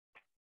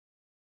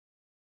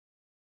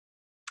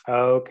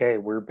Okay,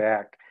 we're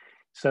back.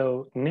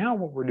 So now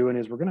what we're doing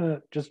is we're going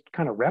to just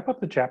kind of wrap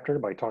up the chapter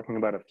by talking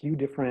about a few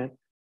different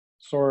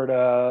sort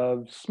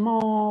of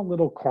small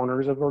little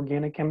corners of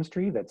organic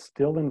chemistry that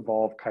still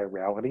involve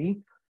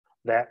chirality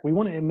that we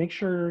want to make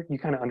sure you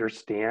kind of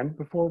understand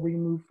before we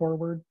move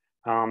forward.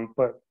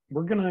 But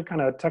we're going to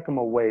kind of tuck them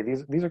away.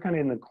 These are kind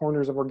of in the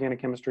corners of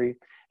organic chemistry,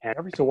 and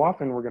every so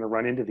often we're going to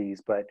run into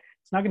these, but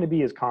it's not going to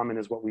be as common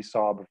as what we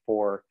saw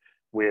before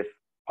with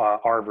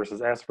R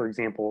versus S, for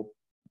example,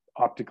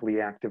 optically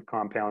active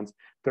compounds.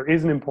 There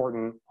is an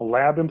important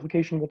lab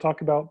implication we'll talk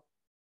about.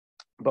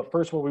 But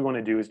first, what we want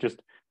to do is just,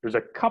 there's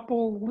a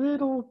couple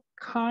little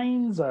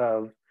kinds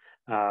of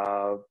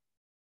uh,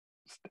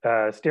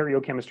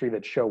 stereochemistry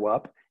that show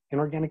up in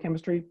organic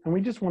chemistry, and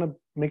we just want to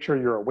make sure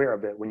you're aware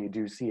of it when you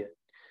do see it.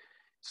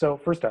 So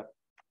first up,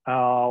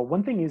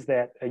 one thing is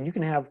that you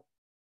can have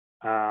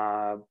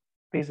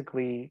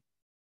basically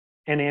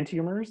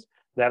enantiomers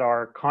that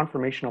are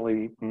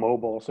conformationally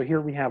mobile. So here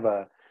we have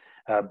a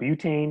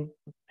butane,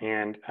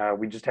 and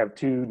we just have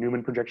two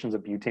Newman projections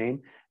of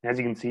butane. And as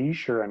you can see,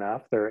 sure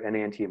enough, they're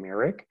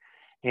enantiomeric.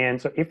 And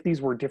so if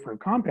these were different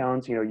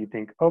compounds, you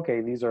think,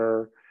 okay, these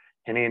are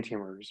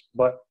enantiomers.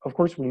 But of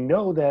course, we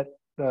know that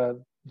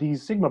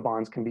these sigma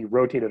bonds can be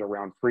rotated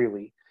around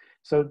freely.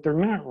 So they're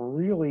not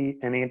really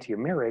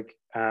enantiomeric,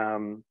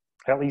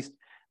 at least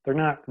they're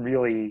not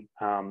really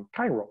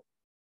chiral,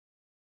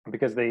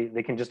 because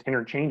they can just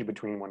interchange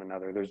between one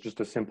another. There's just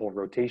a simple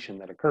rotation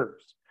that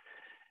occurs.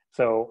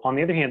 So on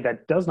the other hand,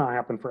 that does not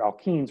happen for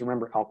alkenes.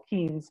 Remember,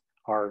 alkenes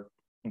are,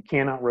 you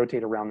cannot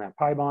rotate around that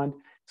pi bond.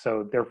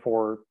 So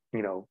therefore,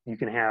 you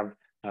can have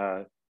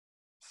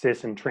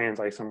cis and trans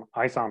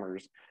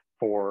isomers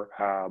for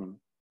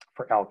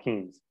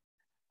alkenes.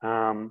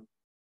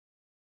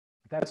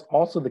 That's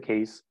also the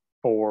case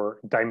for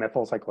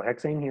dimethyl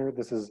cyclohexane here.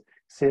 This is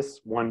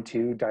cis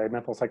 1,2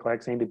 dimethyl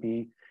cyclohexane, to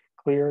be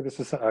clear. This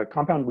is a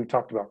compound we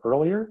talked about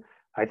earlier.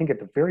 I think at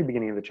the very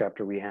beginning of the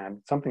chapter we had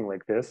something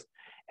like this.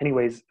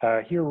 Anyways,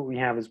 here what we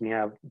have is we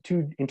have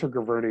two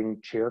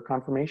interconverting chair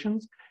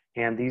conformations,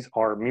 and these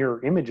are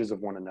mirror images of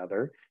one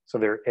another. So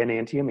they're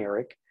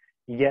enantiomeric,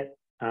 yet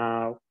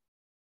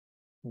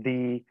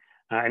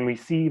and we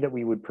see that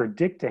we would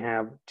predict to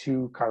have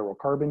two chiral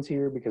carbons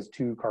here because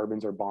two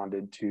carbons are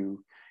bonded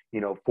to,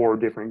 4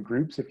 different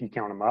groups if you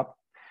count them up.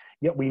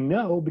 Yet we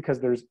know, because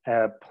there's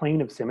a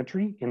plane of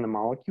symmetry in the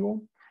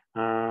molecule,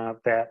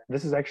 that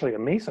this is actually a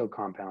meso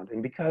compound.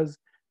 And because,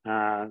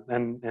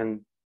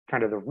 and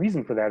kind of the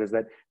reason for that is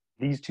that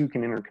these two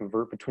can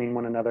interconvert between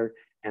one another.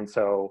 And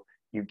so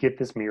you get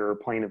this mirror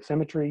plane of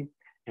symmetry,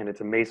 and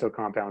it's a meso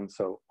compound.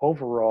 So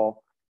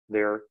overall,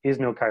 there is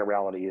no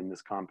chirality in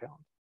this compound.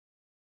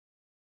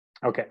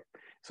 Okay,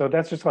 so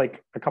that's just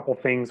like a couple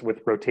things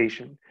with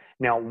rotation.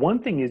 Now, one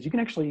thing is you can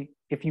actually,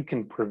 if you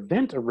can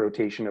prevent a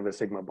rotation of a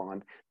sigma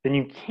bond, then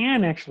you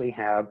can actually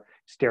have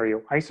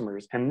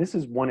stereoisomers. And this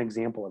is one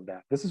example of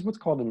that. This is what's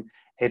called an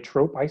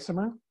atrope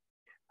isomer.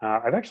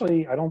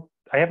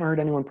 I haven't heard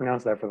anyone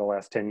pronounce that for the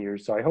last 10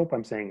 years, so I hope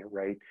I'm saying it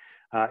right.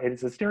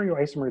 It's a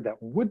stereoisomer that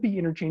would be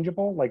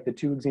interchangeable, like the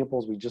two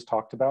examples we just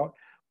talked about,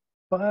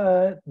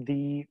 but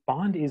the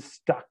bond is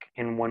stuck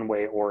in one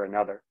way or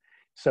another.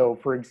 So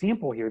for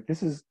example here,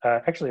 this is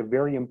actually a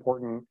very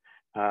important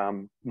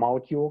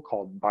molecule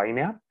called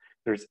binap.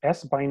 There's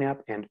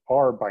S-binap and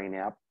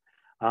R-binap.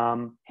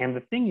 And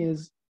the thing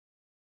is,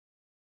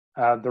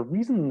 the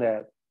reason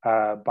that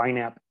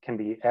binap can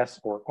be S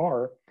or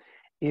R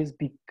is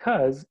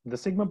because the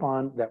sigma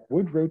bond that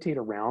would rotate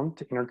around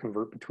to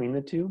interconvert between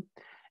the two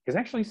is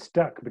actually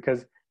stuck,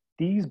 because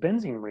these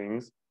benzene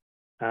rings,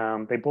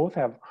 they both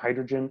have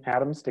hydrogen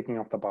atoms sticking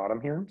off the bottom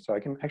here. So I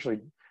can actually,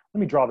 let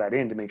me draw that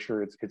in to make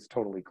sure it's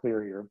totally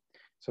clear here.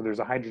 So there's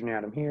a hydrogen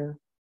atom here,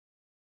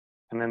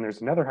 and then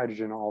there's another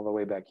hydrogen all the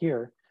way back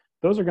here.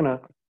 Those are gonna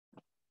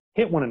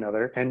hit one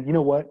another, and you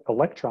know what?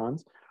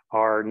 Electrons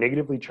are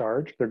negatively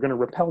charged. They're gonna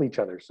repel each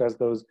other. So as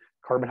those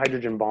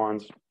carbon-hydrogen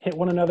bonds hit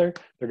one another,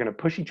 they're gonna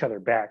push each other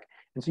back.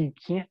 And so you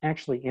can't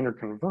actually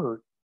interconvert.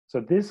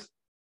 So this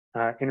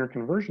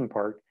interconversion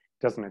part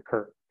doesn't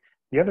occur.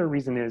 The other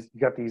reason is you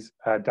got these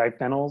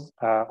diphenyls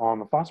on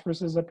the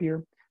phosphoruses up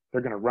here.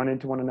 They're going to run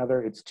into one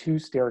another. It's too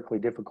sterically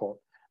difficult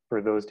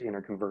for those to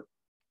interconvert.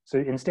 So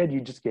instead,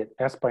 you just get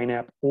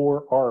S-binap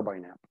or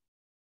R-binap.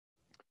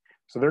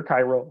 So they're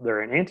chiral.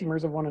 They're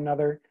enantiomers of one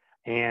another.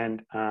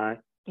 And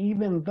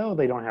even though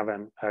they don't have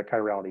a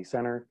chirality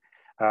center,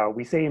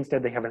 we say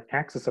instead they have an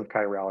axis of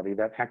chirality.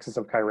 That axis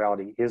of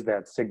chirality is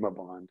that sigma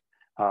bond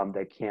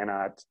that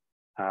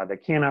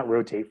cannot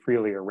rotate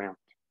freely around.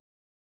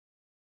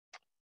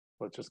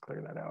 Let's just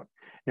clear that out.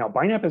 Now,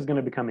 binap is going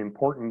to become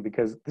important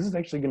because this is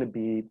actually going to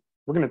be,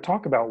 we're going to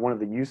talk about one of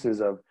the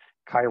uses of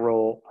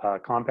chiral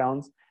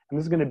compounds. And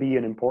this is going to be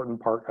an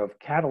important part of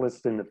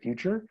catalysts in the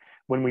future.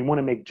 When we want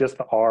to make just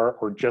the R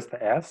or just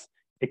the S,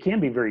 it can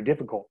be very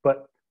difficult.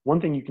 But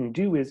one thing you can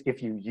do is,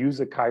 if you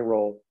use a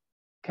chiral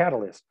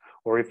catalyst,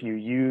 or if you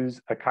use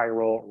a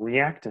chiral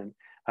reactant,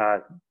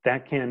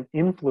 that can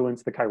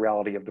influence the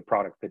chirality of the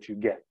product that you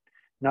get.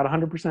 Not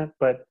 100%,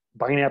 but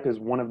BINAP is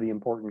one of the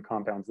important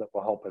compounds that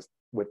will help us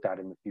with that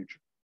in the future.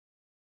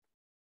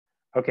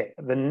 Okay,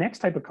 the next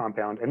type of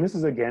compound, and this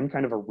is again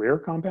kind of a rare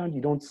compound.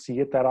 You don't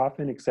see it that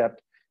often,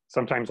 except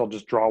sometimes I'll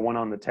just draw one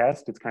on the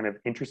test. It's kind of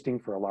interesting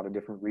for a lot of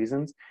different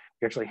reasons.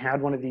 We actually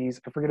had one of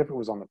these. I forget if it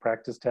was on the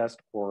practice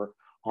test or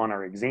on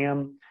our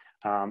exam.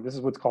 This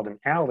is what's called an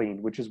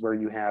alene, which is where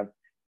you have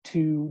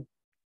two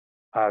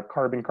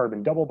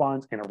carbon-carbon double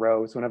bonds in a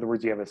row. So in other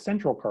words, you have a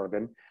central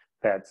carbon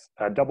that's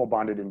double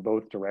bonded in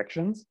both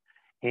directions.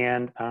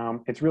 And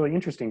it's really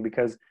interesting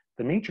because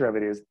the nature of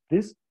it is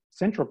this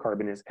central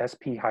carbon is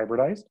sp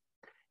hybridized,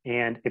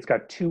 and it's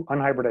got two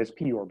unhybridized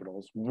p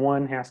orbitals.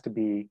 One has to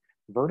be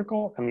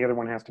vertical, and the other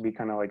one has to be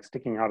kind of like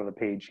sticking out of the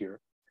page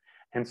here.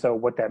 And so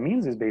what that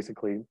means is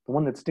basically the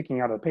one that's sticking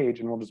out of the page,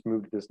 and we'll just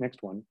move to this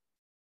next one,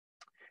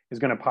 is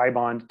going to pi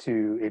bond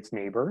to its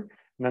neighbor.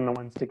 And then the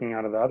one sticking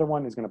out of the other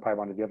one is going to pi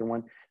bond to the other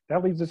one.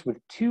 That leaves us with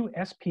two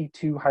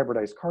sp2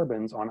 hybridized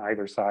carbons on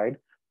either side.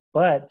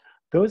 But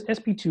those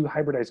sp2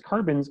 hybridized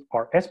carbons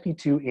are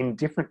sp2 in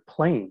different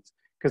planes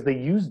because they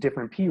use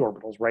different p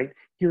orbitals, right?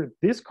 Here,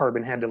 this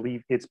carbon had to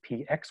leave its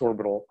px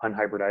orbital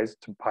unhybridized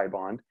to pi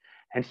bond.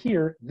 And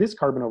here, this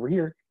carbon over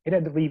here, it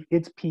had to leave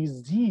its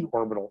pz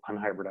orbital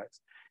unhybridized.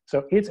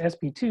 So it's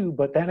sp2,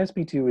 but that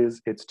sp2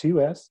 is its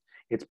 2s,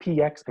 it's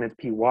px, and it's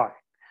py.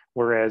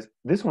 Whereas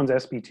this one's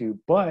sp2,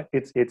 but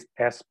it's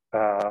 2s,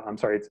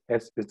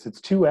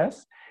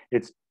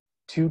 it's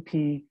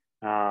 2p,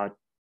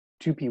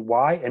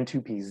 2py, and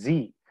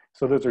 2pz.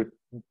 So those are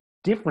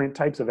different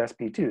types of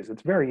sp2s.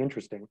 It's very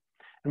interesting.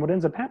 And what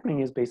ends up happening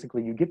is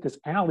basically you get this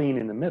alene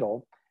in the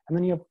middle, and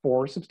then you have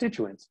four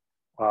substituents.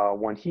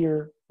 One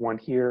here, one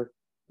here,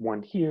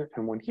 one here,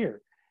 and one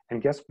here.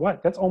 And guess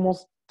what? That's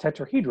almost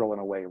tetrahedral in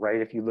a way,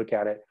 right? If you look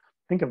at it,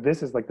 think of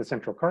this as like the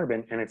central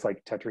carbon, and it's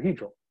like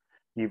tetrahedral.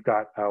 You've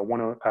got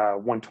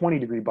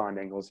 120-degree bond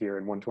angles here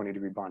and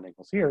 120-degree bond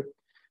angles here.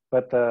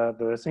 But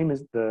the same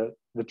as the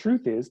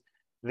truth is,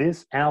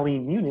 this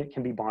alene unit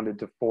can be bonded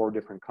to four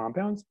different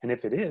compounds. And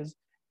if it is,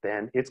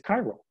 then it's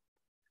chiral.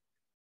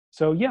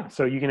 So yeah,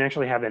 so you can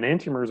actually have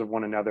enantiomers of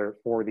one another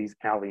for these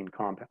alene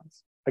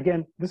compounds.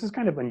 Again, this is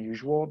kind of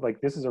unusual. Like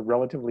this is a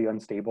relatively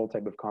unstable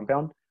type of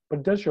compound, but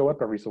it does show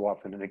up every so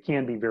often, and it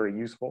can be very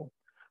useful.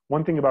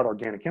 One thing about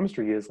organic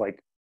chemistry is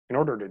like, in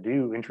order to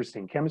do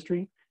interesting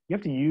chemistry, you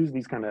have to use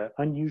these kind of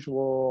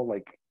unusual,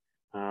 like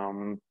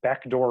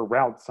backdoor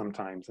routes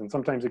sometimes, and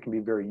sometimes it can be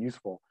very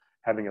useful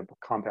having a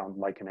compound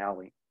like an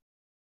alene.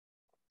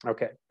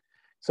 Okay,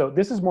 so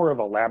this is more of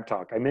a lab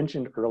talk. I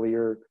mentioned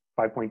earlier,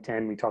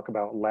 5.10, we talk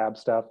about lab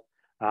stuff.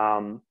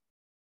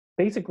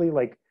 Basically,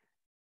 like,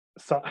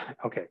 so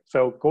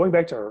going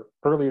back to our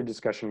earlier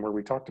discussion where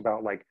we talked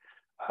about like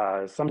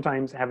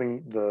sometimes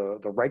having the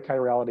right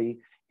chirality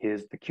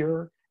is the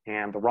cure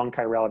and the wrong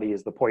chirality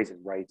is the poison,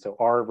 right? So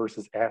R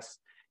versus S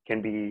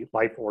can be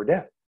life or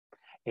death.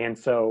 And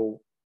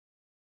so,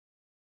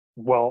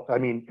 well, I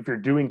mean, if you're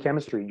doing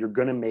chemistry, you're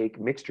going to make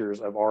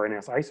mixtures of R and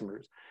S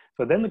isomers.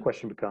 So then the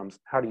question becomes,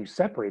 how do you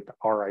separate the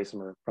R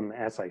isomer from the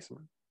S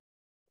isomer?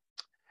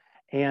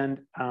 And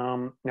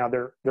now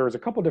there's a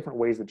couple different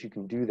ways that you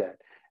can do that.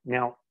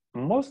 Now,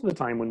 most of the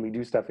time when we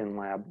do stuff in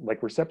lab,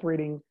 like we're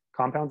separating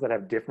compounds that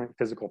have different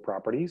physical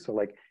properties. So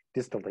like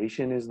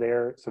distillation is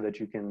there so that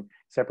you can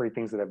separate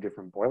things that have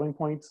different boiling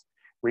points.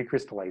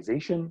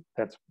 Recrystallization,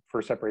 that's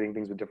for separating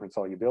things with different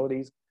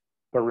solubilities.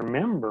 But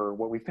remember,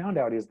 what we found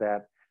out is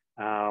that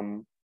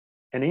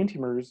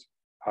enantiomers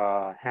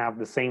have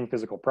the same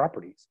physical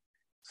properties.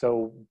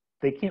 So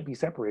they can't be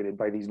separated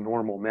by these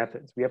normal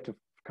methods. We have to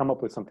come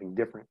up with something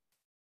different.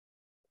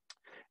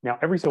 Now,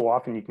 every so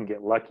often you can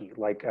get lucky.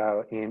 Like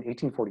in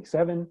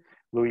 1847,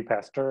 Louis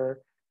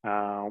Pasteur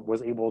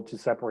was able to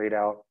separate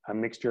out a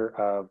mixture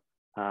of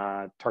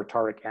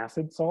tartaric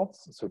acid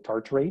salts, so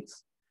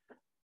tartrates.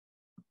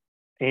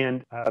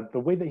 And the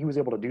way that he was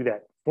able to do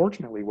that,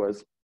 fortunately,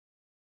 was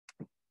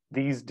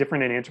these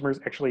different enantiomers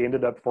actually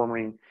ended up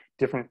forming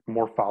different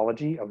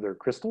morphology of their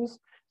crystals.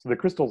 So the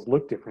crystals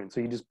look different.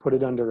 So you just put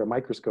it under a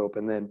microscope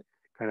and then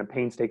kind of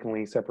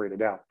painstakingly separate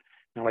it out.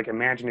 Now, like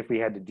imagine if we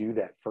had to do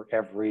that for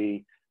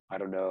every, I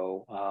don't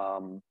know,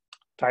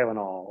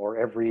 Tylenol or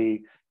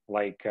every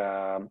like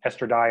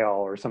estradiol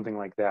or something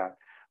like that.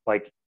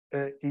 Like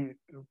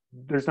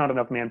there's not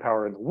enough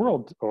manpower in the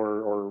world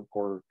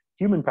or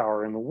human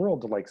power in the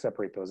world to like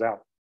separate those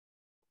out.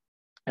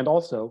 And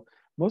also,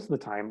 most of the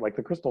time, like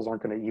the crystals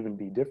aren't going to even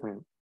be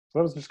different. So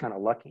that was just kind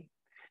of lucky.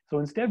 So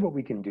instead, what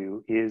we can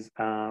do is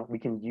we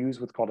can use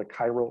what's called a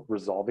chiral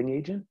resolving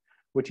agent.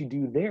 What you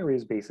do there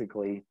is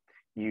basically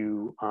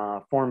you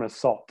form a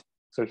salt.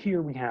 So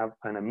here we have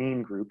an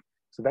amine group.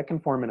 So that can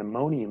form an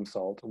ammonium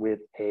salt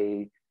with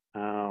a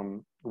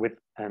carboxylic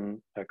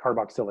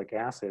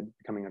acid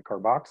becoming a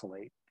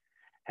carboxylate.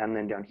 And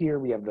then down here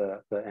we have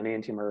the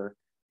enantiomer,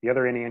 the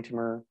other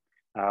enantiomer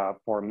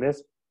form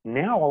this.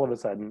 Now all of a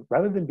sudden,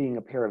 rather than being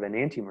a pair of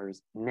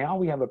enantiomers, now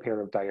we have a pair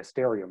of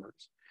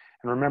diastereomers.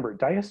 And remember,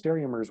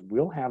 diastereomers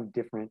will have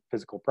different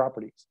physical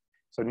properties.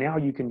 So now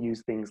you can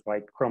use things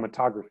like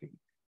chromatography.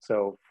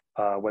 So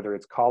whether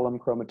it's column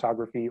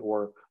chromatography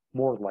or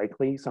more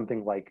likely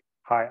something like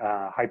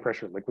high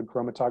pressure liquid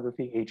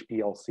chromatography,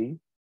 HPLC.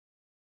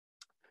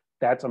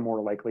 That's a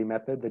more likely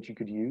method that you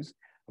could use.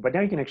 But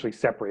now you can actually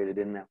separate it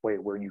in that way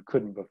where you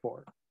couldn't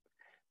before.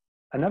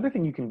 Another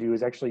thing you can do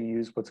is actually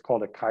use what's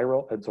called a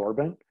chiral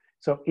adsorbent.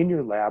 So in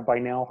your lab by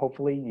now,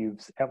 hopefully you've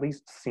at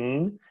least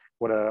seen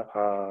what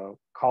a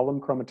column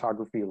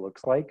chromatography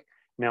looks like.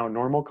 Now,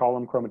 normal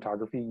column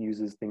chromatography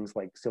uses things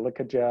like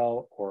silica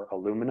gel or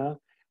alumina,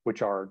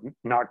 which are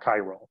not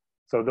chiral.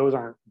 So those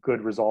aren't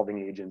good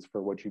resolving agents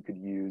for what you could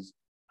use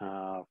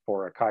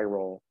for a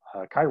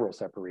chiral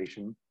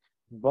separation.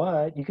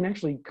 But you can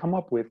actually come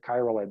up with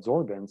chiral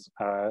adsorbents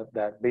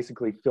that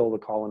basically fill the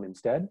column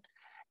instead.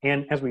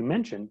 And as we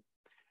mentioned,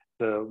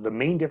 the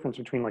main difference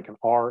between like an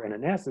R and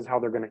an S is how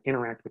they're going to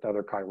interact with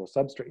other chiral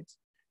substrates.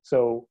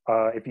 So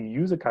if you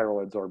use a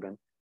chiral adsorbent,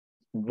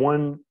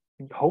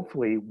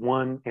 hopefully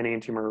one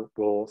enantiomer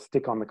will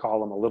stick on the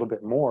column a little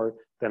bit more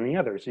than the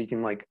other. So you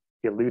can like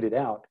elute it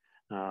out,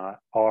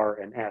 R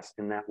and S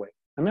in that way.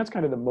 And that's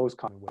kind of the most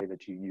common way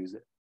that you use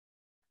it.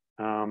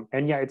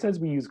 And yeah, it says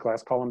we use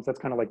glass columns. That's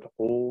kind of like the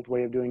old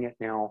way of doing it.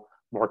 Now,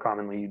 more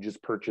commonly, you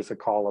just purchase a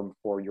column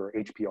for your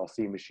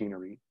HPLC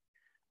machinery.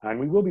 And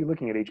we will be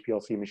looking at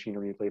HPLC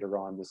machinery later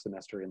on this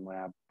semester in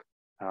lab,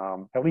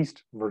 at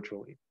least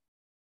virtually.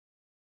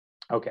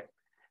 Okay,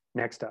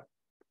 next up,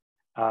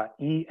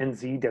 E and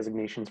Z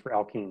designations for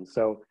alkenes.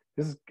 So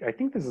I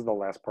think this is the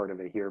last part of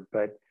it here,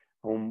 but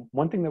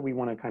one thing that we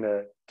want to kind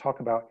of talk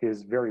about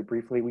is very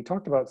briefly, we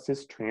talked about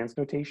cis-trans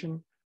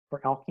notation for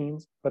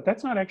alkenes, but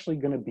that's not actually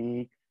going to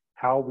be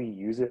how we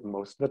use it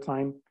most of the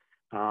time.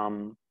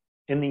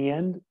 In the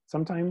end,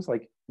 sometimes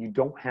like you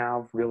don't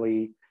have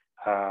really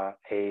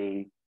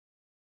a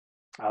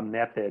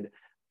method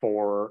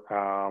for,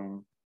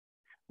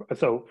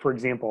 so for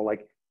example,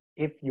 like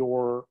if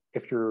your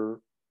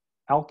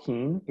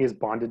alkene is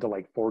bonded to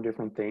like 4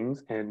 different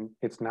things and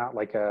it's not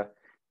like a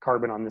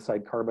carbon on this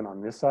side, carbon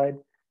on this side,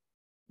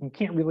 you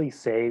can't really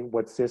say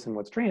what's cis and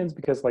what's trans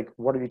because like,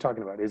 what are you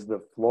talking about? Is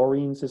the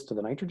fluorine cis to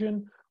the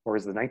nitrogen or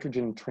is the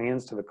nitrogen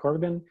trans to the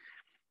carbon?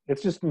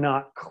 It's just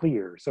not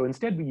clear. So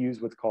instead we use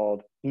what's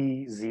called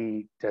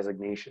EZ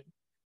designation.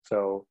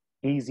 So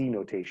EZ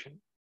notation.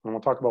 And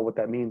we'll talk about what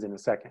that means in a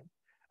second.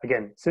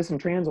 Again, cis and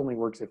trans only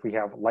works if we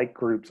have like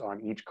groups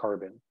on each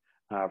carbon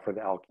for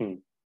the alkene.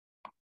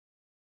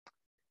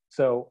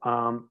 So,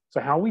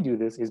 so how we do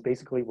this is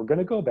basically we're going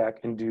to go back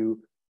and do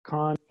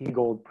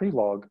Kahn-Egold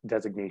Prelog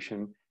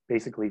designation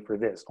basically for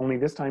this. Only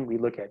this time we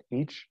look at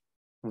each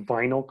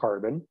vinyl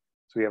carbon.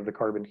 So we have the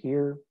carbon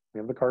here, we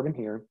have the carbon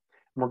here, and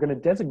we're going to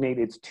designate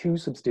its 2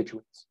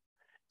 substituents.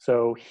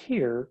 So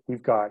here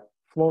we've got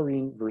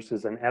fluorine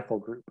versus an ethyl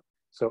group.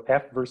 So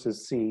F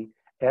versus C.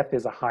 F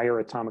is a higher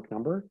atomic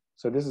number,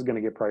 so this is going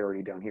to get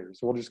priority down here.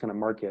 So we're just going to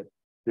mark it.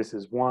 This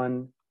is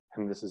 1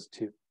 and this is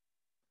 2.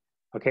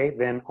 Okay,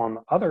 then on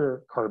the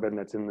other carbon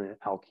that's in the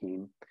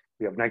alkene,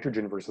 we have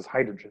nitrogen versus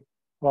hydrogen.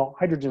 Well,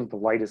 hydrogen is the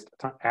lightest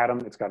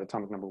atom. It's got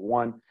atomic number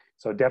 1.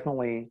 So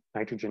definitely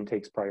nitrogen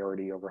takes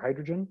priority over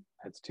hydrogen.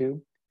 That's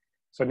 2.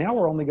 So now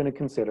we're only going to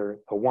consider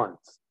the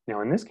 1s.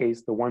 Now in this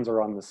case, the 1s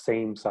are on the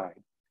same side.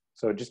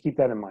 So just keep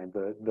that in mind.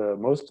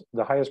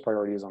 The highest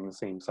priority is on the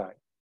same side.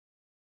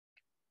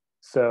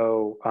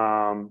 So,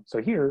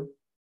 so here,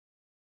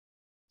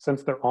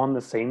 since they're on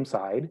the same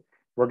side,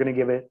 we're going to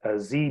give it a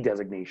Z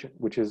designation,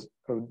 which is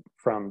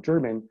from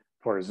German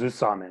for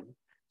zusammen.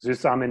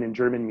 Zusammen in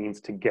German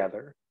means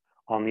together.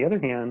 On the other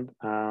hand,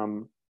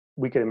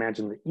 we could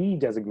imagine the E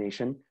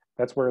designation.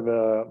 That's where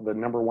the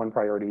number 1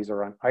 priorities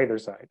are on either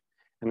side.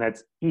 And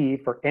that's E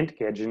for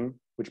entgegen,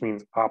 which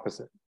means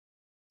opposite.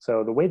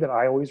 So the way that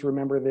I always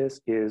remember this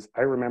is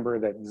I remember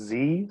that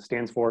Z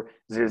stands for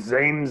the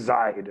same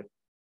side.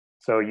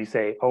 So you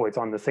say, oh, it's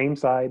on the same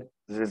side,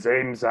 the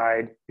same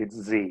side, it's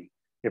Z.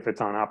 If it's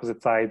on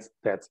opposite sides,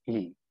 that's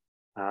E.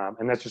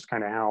 And that's just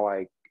kind of how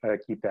I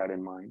keep that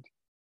in mind.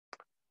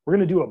 We're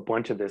going to do a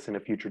bunch of this in a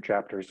future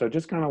chapter. So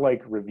just kind of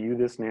like review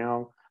this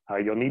now.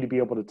 You'll need to be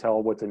able to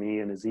tell what's an E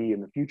and a Z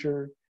in the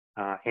future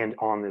and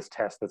on this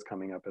test that's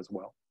coming up as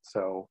well.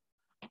 So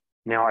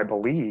now I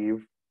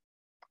believe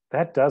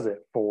that does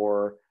it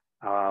for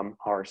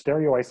our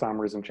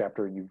stereoisomerism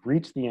chapter. You've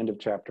reached the end of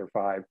chapter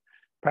 5.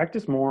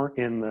 Practice more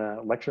in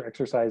the lecture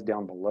exercise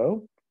down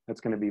below. That's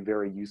going to be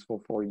very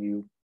useful for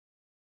you.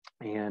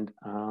 And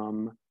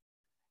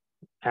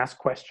ask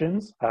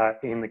questions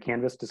in the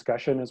Canvas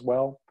discussion as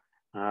well.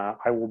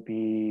 I will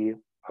be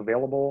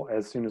available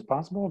as soon as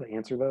possible to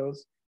answer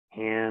those,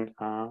 and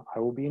I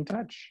will be in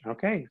touch.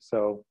 Okay,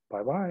 so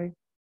bye-bye.